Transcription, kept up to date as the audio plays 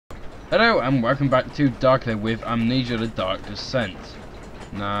Hello and welcome back to Darkly with Amnesia the Dark Descent.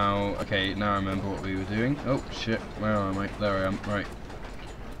 Now, okay, now I remember what we were doing. Oh shit, where am I? There I am, right.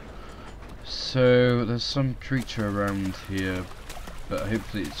 So, there's some creature around here, but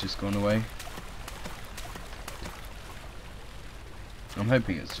hopefully it's just gone away. I'm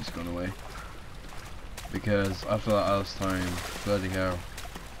hoping it's just gone away. Because after that last time, bloody hell,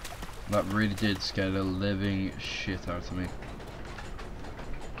 that really did scare the living shit out of me.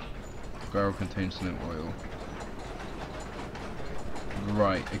 Barrel contains no oil.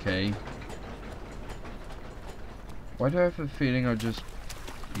 Right, okay. Why do I have a feeling I just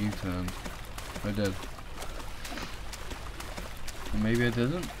U-turned? I did. Maybe I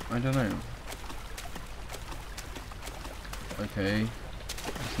didn't? I don't know. Okay.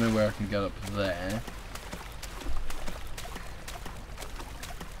 There's no way I can get up there.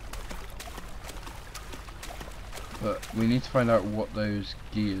 But we need to find out what those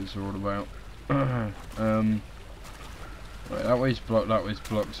gears are all about. Right, that way's blocked,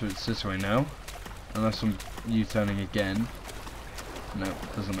 so it's this way now. Unless I'm U-turning again. No,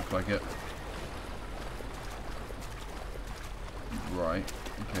 doesn't look like it. Right,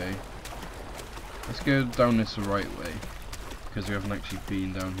 okay. Let's go down this the right way, because we haven't actually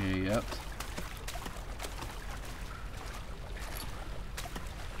been down here yet.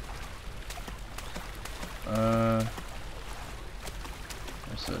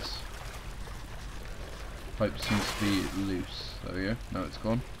 What's this? Pipe seems to be loose. There we go. Now it's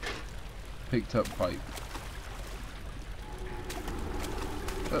gone. Picked up pipe.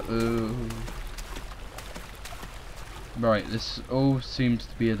 Uh-oh. Right, this all seems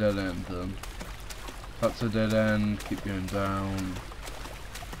to be a dead end then. That's a dead end. Keep going down.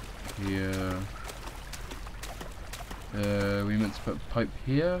 Here. We meant to put a pipe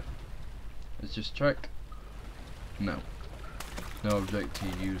here. Let's just check. No. No object to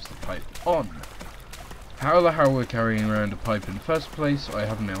use the pipe on. How the hell we're carrying around a pipe in the first place, I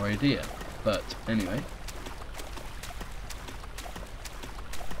have no idea. But anyway.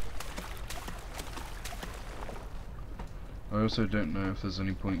 I also don't know if there's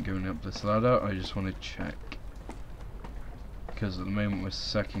any point going up this ladder. I just want to check. Because at the moment we're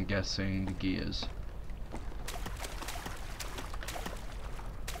second guessing the gears.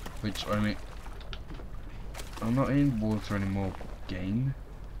 Which, I mean, I'm not in water anymore, game.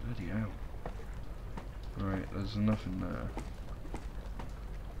 Bloody hell. Right, there's nothing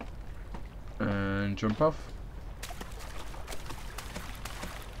there. And jump off.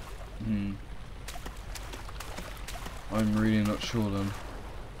 I'm really not sure then.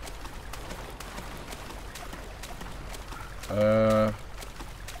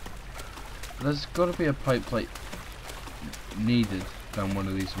 There's got to be a pipe plate needed down one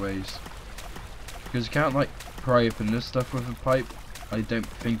of these ways. Because you can't like pry open this stuff with a pipe. I don't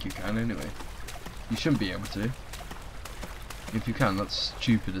think you can anyway. You shouldn't be able to. If you can, that's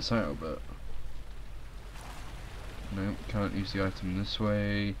stupid as hell, but no, can't use the item this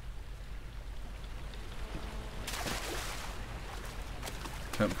way.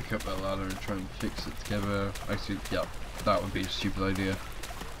 Can't pick up that ladder and try and fix it together. Actually, yeah, that would be a stupid idea.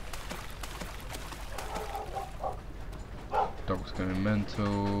 Dog's going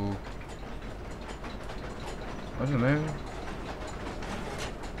mental. I don't know.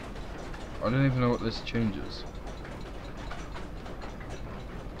 I don't even know what this changes.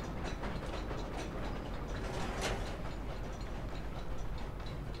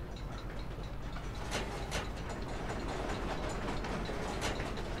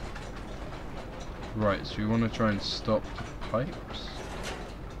 Right, so we want to try and stop the pipes.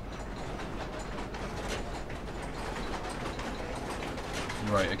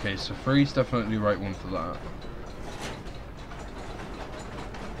 Right, okay, so 3's definitely the right one for that.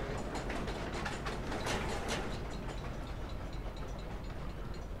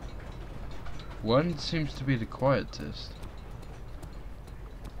 One seems to be the quietest.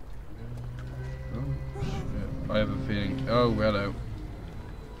 Oh, shit. I have a feeling. Oh, hello.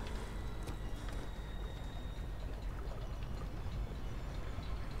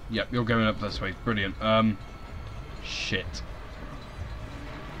 Yep, you're going up this way. Brilliant. Shit.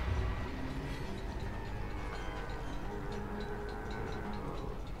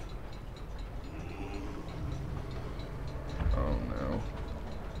 Oh no.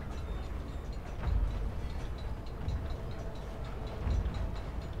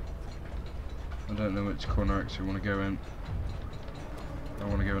 I don't know which corner I actually want to go in. I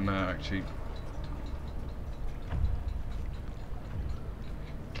want to go in there actually.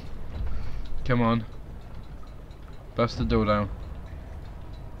 Come on. Bust the door down.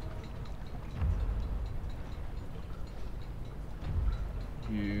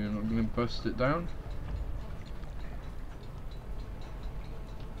 You're not going to bust it down.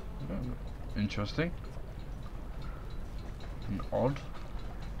 Interesting. And odd.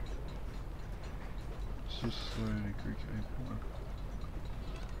 Let's just slowly creak it open.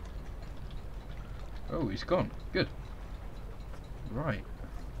 Oh, he's gone. Good. Right.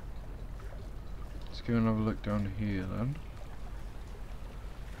 Let's go and have a look down here then.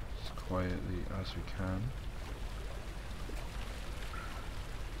 As quietly as we can.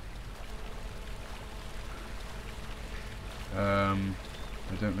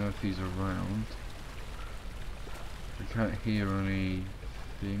 I don't know if he's around. I can't hear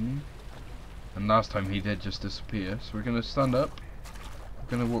anything. And last time he did just disappear. So we're going to stand up.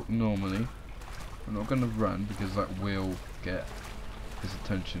 We're going to walk normally. We're not going to run because that will get his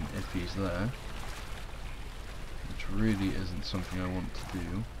attention if he's there. Which really isn't something I want to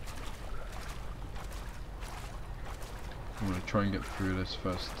do. I'm going to try and get through this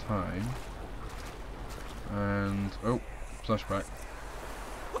first time. And... oh, flashback.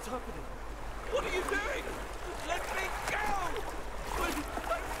 What's happening? What are you doing? Let me go! Please,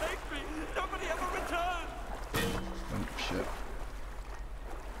 don't take me! Nobody ever return! Oh, shit.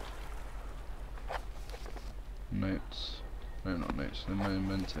 Notes. No, not notes. They're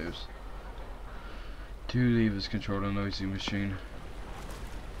mementos. 2 levers control a noisy machine.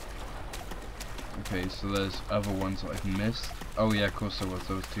 Okay, so there's other ones that I've missed. Oh yeah, of course there was.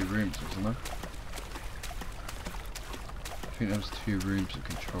 There was 2 rooms, wasn't there? I think there was 2 rooms that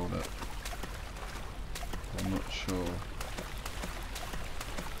controlled it. I'm not sure.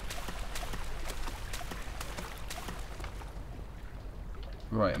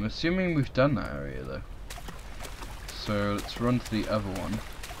 Right, I'm assuming we've done that area though. So let's run to the other one.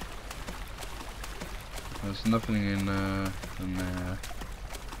 There's nothing in there.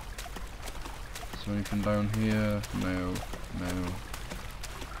 Is there anything down here? No, no.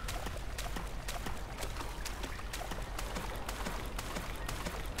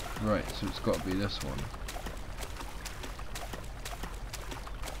 Right, so it's got to be this one.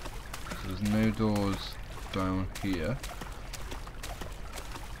 So there's no doors down here.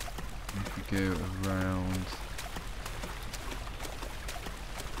 If we go around,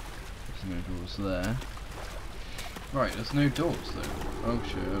 there's no doors there. Right, there's no doors though. Oh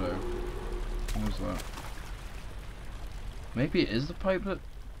shit, hello. What was that? Maybe it is the pipe that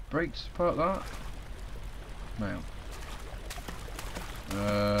breaks apart that? No.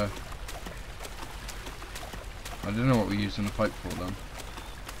 I don't know what we're using the pipe for then.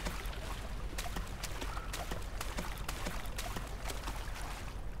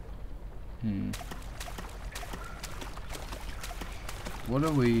 What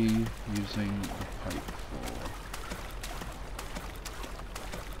are we using the pipe for?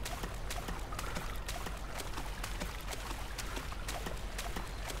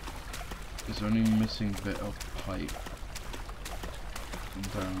 Is there any missing bit of pipe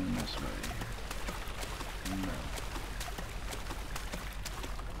down this way?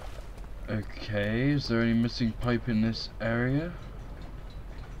 No. Okay, is there any missing pipe in this area?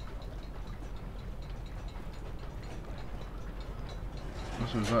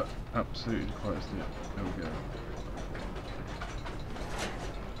 Also, is that absolutely quiet? There we go.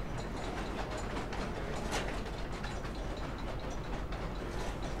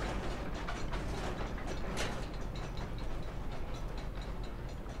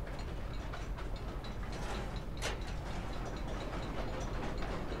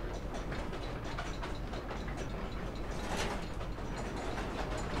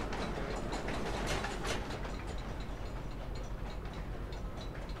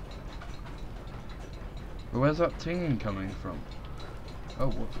 Where's that ting coming from? Oh,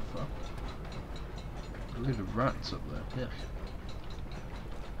 what the fuck? A load of rats up there. Yeah.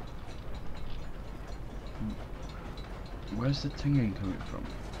 Where's the tinging coming from?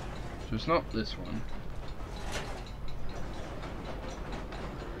 So it's not this one.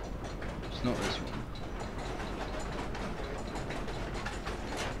 It's not this one.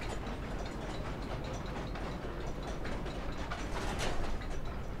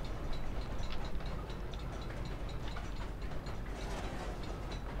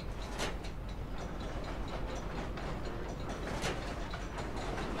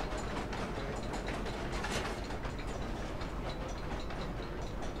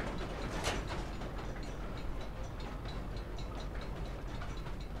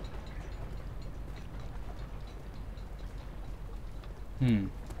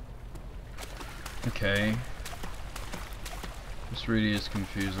 Okay. This really is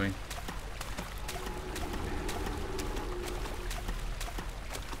confusing.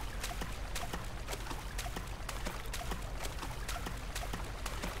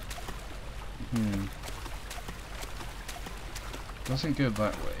 Doesn't go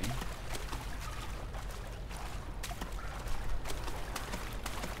that way.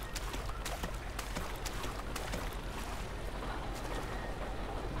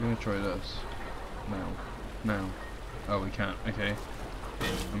 I'm gonna try this. Now. Oh, we can't. Okay.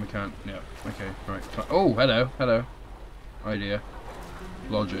 And we can't. Yeah. Okay. Right. Oh, hello. Hello. Idea.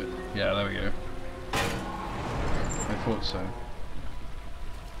 Logic. Yeah, there we go. I thought so.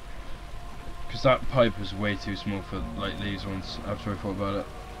 Because that pipe was way too small for like these ones after I thought about it.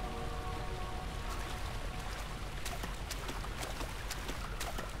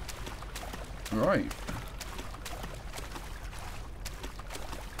 Right.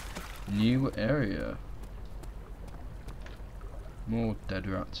 New area. More dead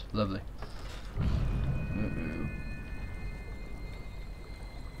rats. Lovely. Uh-oh.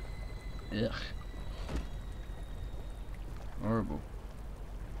 Ugh. Horrible.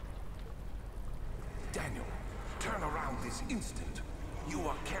 Daniel, turn around this instant. You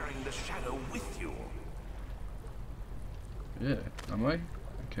are carrying the shadow with you. Yeah, am I?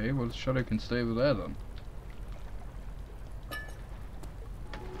 Okay, well the shadow can stay over there then.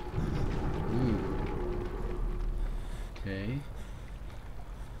 Ooh. Okay.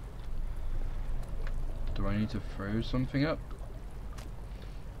 Do I need to throw something up?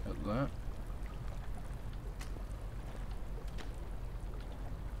 At that?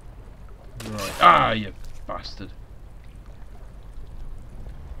 Right. Ah, you bastard.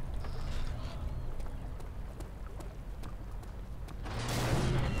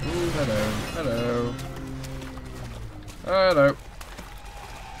 Ooh, hello. Hello. Hello.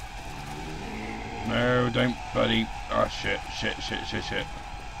 No, don't, buddy. Oh, shit.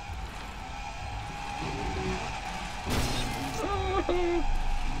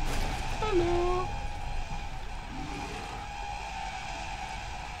 Hello.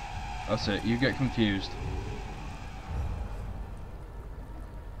 That's it, you get confused.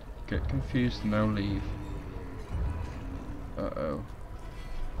 Get confused, now leave. Uh-oh.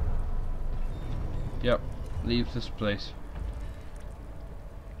 Yep, leave this place.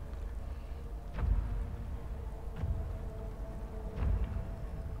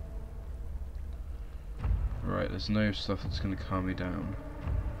 Right, there's no stuff that's gonna calm me down.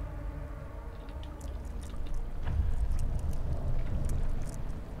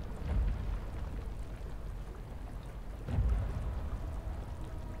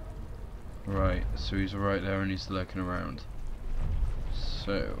 Right, so he's right there and he's lurking around.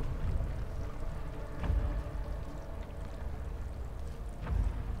 So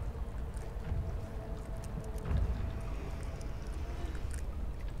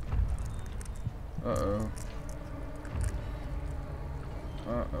uh-oh.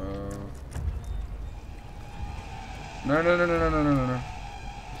 No.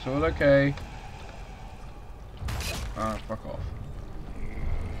 It's all okay. Ah, fuck off.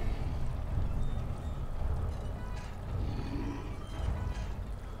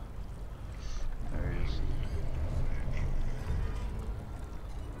 There he is.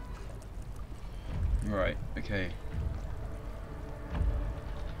 Right, okay.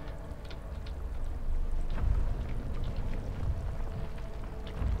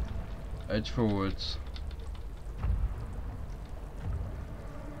 Edge forwards.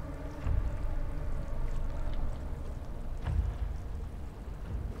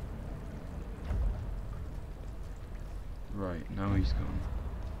 Right, now he's gone.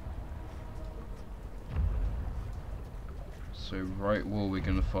 So right wall we're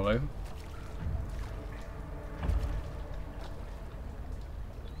gonna follow.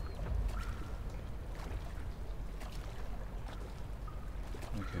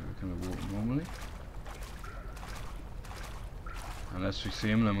 Okay, we're gonna walk normally. Unless we see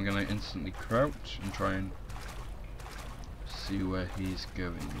him, then we're gonna instantly crouch and try and see where he's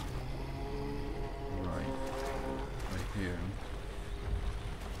going. Right. I hear him.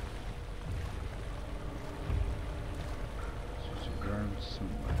 So he's around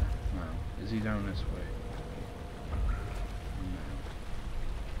somewhere. No. Is he down this way? No.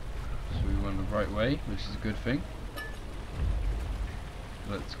 So we went the right way, which is a good thing.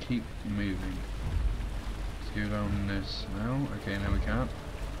 Let's keep moving. Let's go down this now. Okay, now we can't.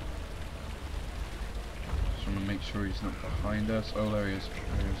 Just want to make sure he's not behind us. Oh, there he is.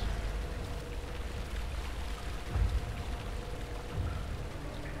 There he is.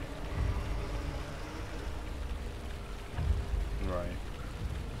 Right.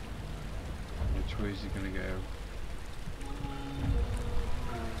 Which way is he gonna go?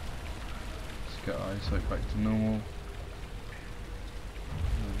 Let's get eyesight back to normal.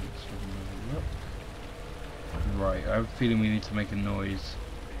 Let's have another look. Right, I have a feeling we need to make a noise.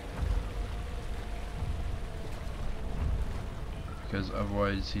 because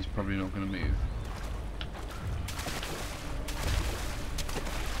otherwise he's probably not going to move.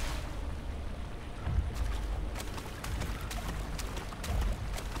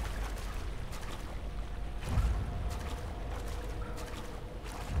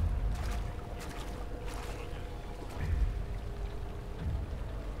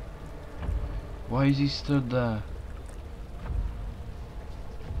 Why is he stood there?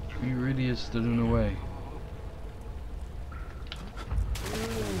 He really is stood in the way.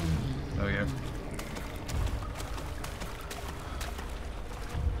 Oh yeah.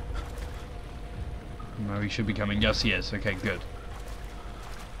 No, he should be coming. Yes, he is. Okay, good.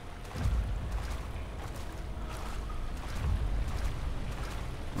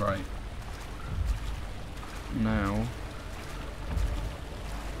 Right. Now.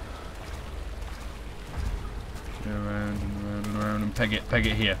 Go around and around and around and peg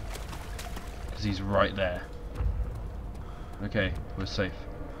it here. Because he's right there. Okay, we're safe.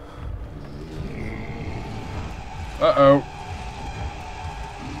 Uh-oh.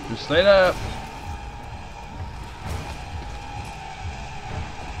 Just stay there.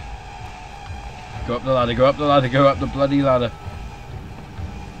 Go up the ladder, go up the ladder, go up the bloody ladder.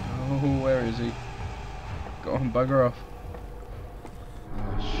 Oh, where is he? Go on, bugger off.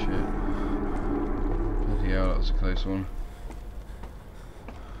 Oh, shit. Bloody hell, that was a close one.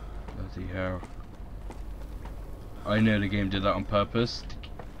 Bloody hell. I know the game did that on purpose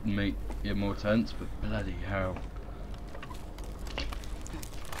to make it more tense, but bloody hell.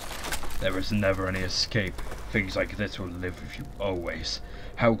 There is never any escape. Things like this will live with you always.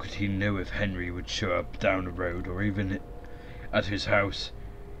 How could he know if Henry would show up down the road or even at his house?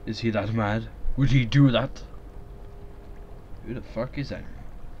 Is he that mad? Would he do that? Who the fuck is Henry?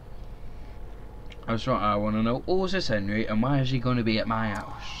 That's what I want to know. Who's this Henry and why is he going to be at my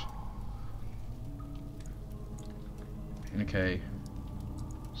house? Okay,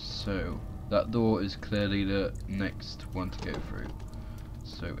 so that door is clearly the next one to go through.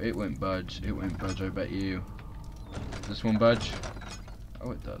 So it won't budge, I bet you. This one budge?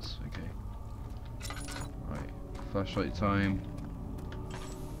 Oh, it does, okay. Right, flashlight time.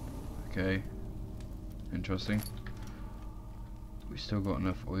 Okay, interesting. We still got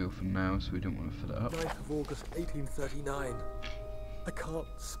enough oil for now, so we don't want to fill it up. 9th of August 1839. I can't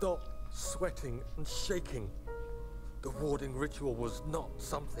stop sweating and shaking. The warding ritual was not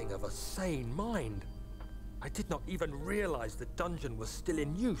something of a sane mind. I did not even realize the dungeon was still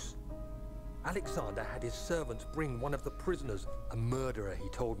in use. Alexander had his servants bring one of the prisoners, a murderer, he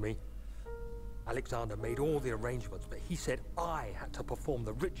told me. Alexander made all the arrangements, but he said I had to perform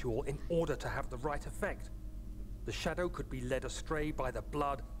the ritual in order to have the right effect. The shadow could be led astray by the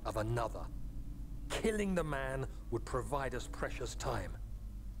blood of another. Killing the man would provide us precious time.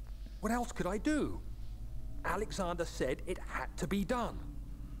 What else could I do? Alexander said it had to be done.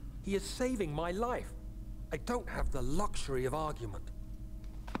 He is saving my life. I don't have the luxury of argument.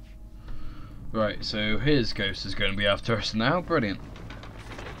 Right, so his ghost is going to be after us now. Brilliant.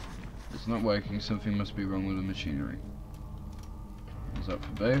 It's not working. Something must be wrong with the machinery. Is that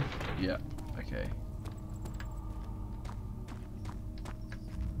for both? Yeah. Okay.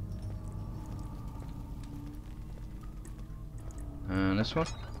 And this one?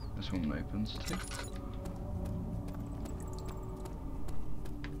 This one opens too.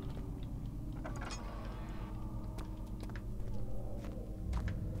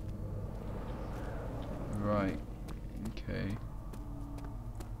 Right, okay.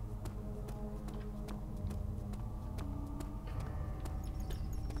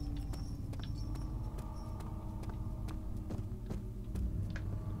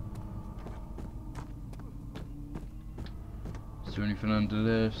 Is there anything under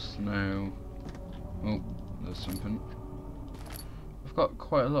this? No. Oh, there's something. I've got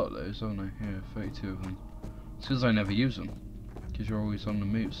quite a lot of those, haven't I? Yeah, 32 of them. It's because I never use them. Because you're always on the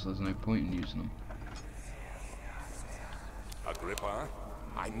move, so there's no point in using them. Agrippa,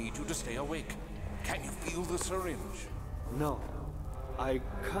 I need you to stay awake. Can you feel the syringe? No, I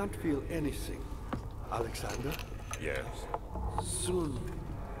can't feel anything. Alexander? Yes. Soon,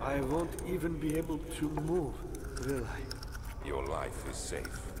 I won't even be able to move, will I? Your life is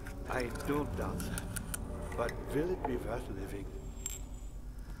safe. I don't doubt that. But will it be worth living?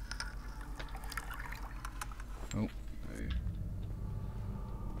 Oh, no.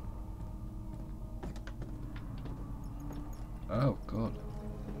 Oh, God.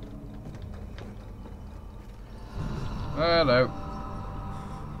 Hello.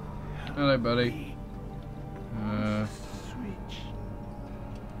 Hello, buddy. Switch.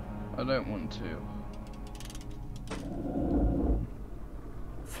 I don't want to.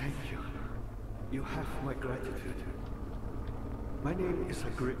 Thank you. You have my gratitude. My name is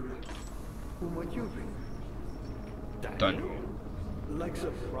Agri. Who might you be? Daniel. Like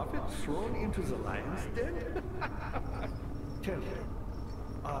the prophet thrown into the lion's den? Tell me,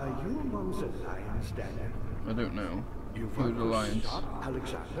 are you among the lions, Daniel? I don't know. You Who are want the to lions? stop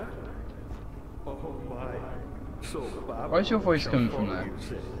Alexander? Oh my. So Baba Why is your voice shall coming from follow there? You,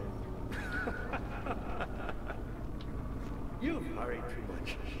 say. You've hurried too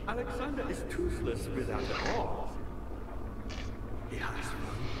much. Alexander is toothless without a horn. He has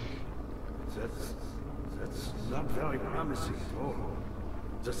one. That's not very promising at all.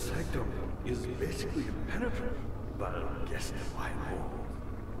 The sanctum is basically impenetrable, but guess why more?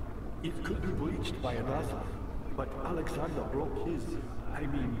 It could be breached by another, but Alexander broke his,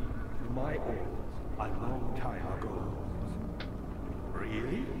 my own, a long time ago.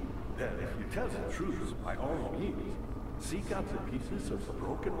 Really? Well, if you tell the truth, by all means, seek out the pieces of the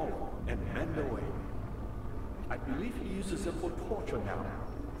broken oak and mend away. I believe he uses them for torture now.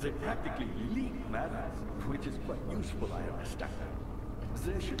 They practically leak matter, which is quite useful, I understand.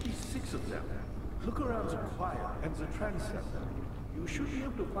 There should be 6 of them. Look around the choir and the transept. You should be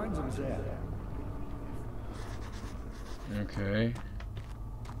able to find them there. Okay.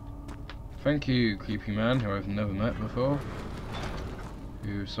 Thank you, creepy man, who I've never met before.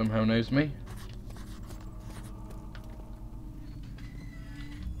 Who somehow knows me.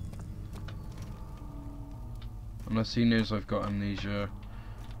 Unless he knows I've got amnesia.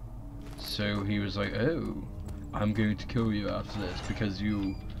 So he was like, oh, I'm going to kill you after this because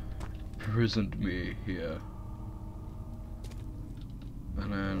you imprisoned me here.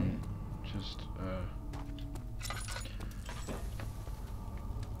 And then just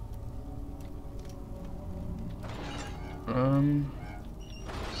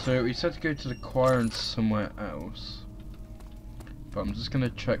so he said to go to the choir and somewhere else. But I'm just gonna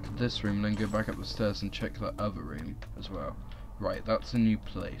check this room and then go back up the stairs and check that other room as well. Right, that's a new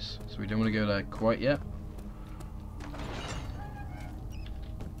place, so we don't want to go there quite yet.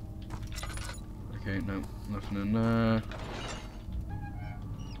 Okay, no, nothing in there.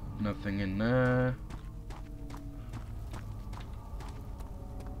 Nothing in there.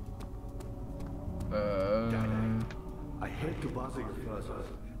 I hate to bother you further,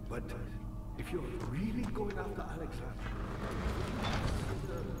 but if you're really going after Alexander,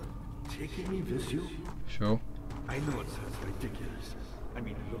 taking me with you? Sure. I know it sounds ridiculous. I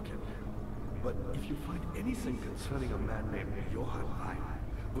mean, look at me. But if you find anything concerning a man named Johann Rein,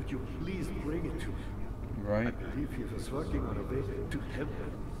 would you please bring it to me? Right. I believe he was working on a way to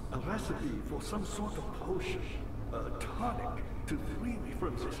heaven. A recipe for some sort of potion. A tonic to free me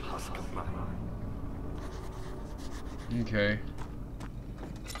from this husk of mine. Okay.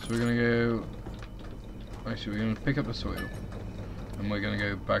 So we're gonna go... Actually, we're gonna pick up the soil. And we're gonna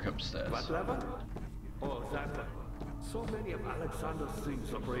go back upstairs. What level? Oh, that one. So many of Alexander's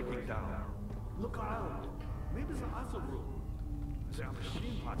things are breaking down. Look around. Maybe the other room. There are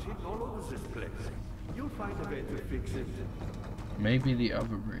machine parts hidden all over this place. You'll find a way to fix it. Maybe the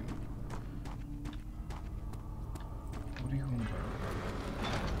other room. What are you on about?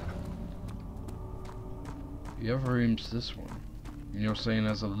 The other room's this one. And you're saying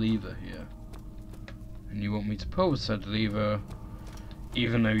there's a lever here. And you want me to pull said lever,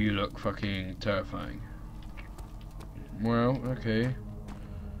 even though you look fucking terrifying. Well, okay.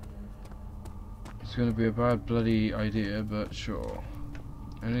 It's gonna be a bad bloody idea, but sure.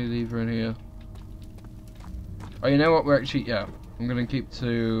 Any lever in here? Oh, you know what? We're actually, yeah. I'm gonna keep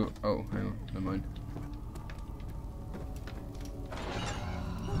to... Oh, hang on. Never mind.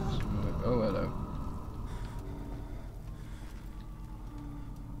 Oh, hello.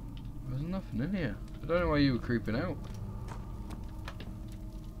 There's nothing in here. I don't know why you were creeping out.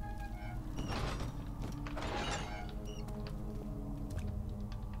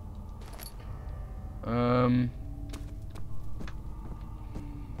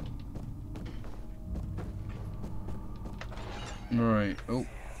 Right. Oh,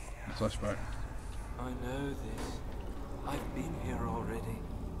 flashback. I know this. I've been here already.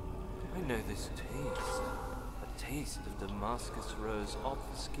 I know this taste. A taste of Damascus rose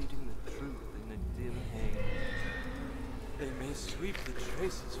obfuscating the truth in a dim haze. They may sweep the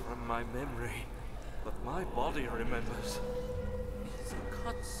traces from my memory, but my body remembers. These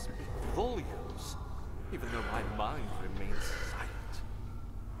cuts speak volumes, even though my mind remains silent.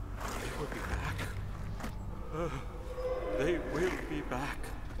 They will be back. They will be back.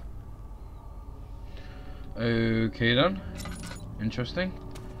 Okay then. Interesting.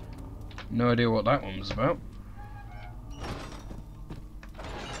 No idea what that one was about.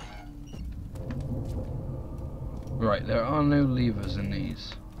 Right, there are no levers in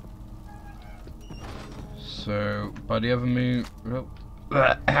these. So, by the other moon. Oh,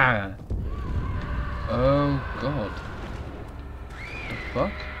 oh god. The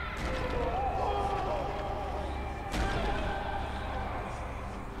fuck?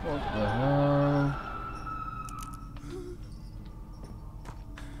 What the hell?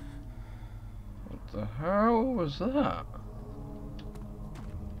 What the hell was that?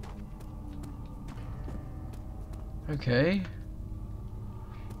 Okay.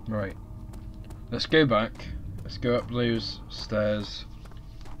 Right. Let's go back. Let's go up those stairs.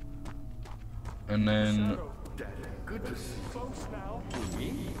 And then... Good to see you.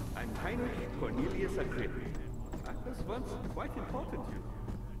 Me? I'm Heinrich Cornelius Agrippa. I was once quite important to you.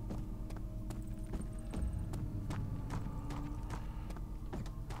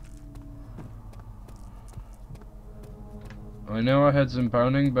 I know our heads are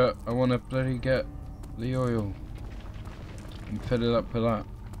pounding, but I want to bloody get the oil and fill it up with that.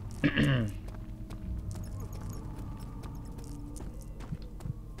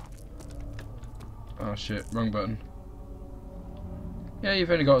 Oh shit, wrong button. Yeah,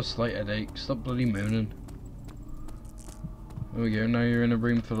 you've only got a slight headache. Stop bloody mooning. There we go, now you're in a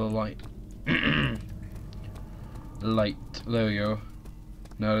room full of light. Light. There we go.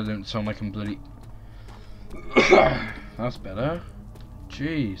 No, I don't sound like I'm bloody... That's better.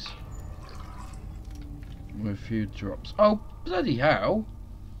 Jeez. With a few drops. Oh, bloody hell.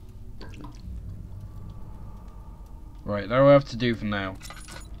 Right, that'll have to do for now.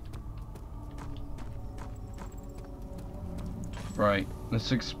 Right,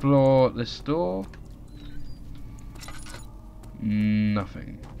 let's explore this door.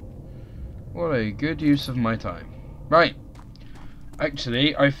 Nothing. What a good use of my time. Right.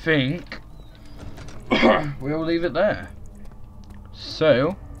 Actually, I think we'll leave it there.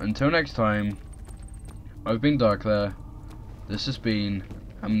 So, until next time, I've been Darkler. This has been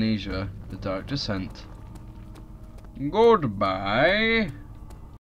Amnesia, The Dark Descent. Goodbye.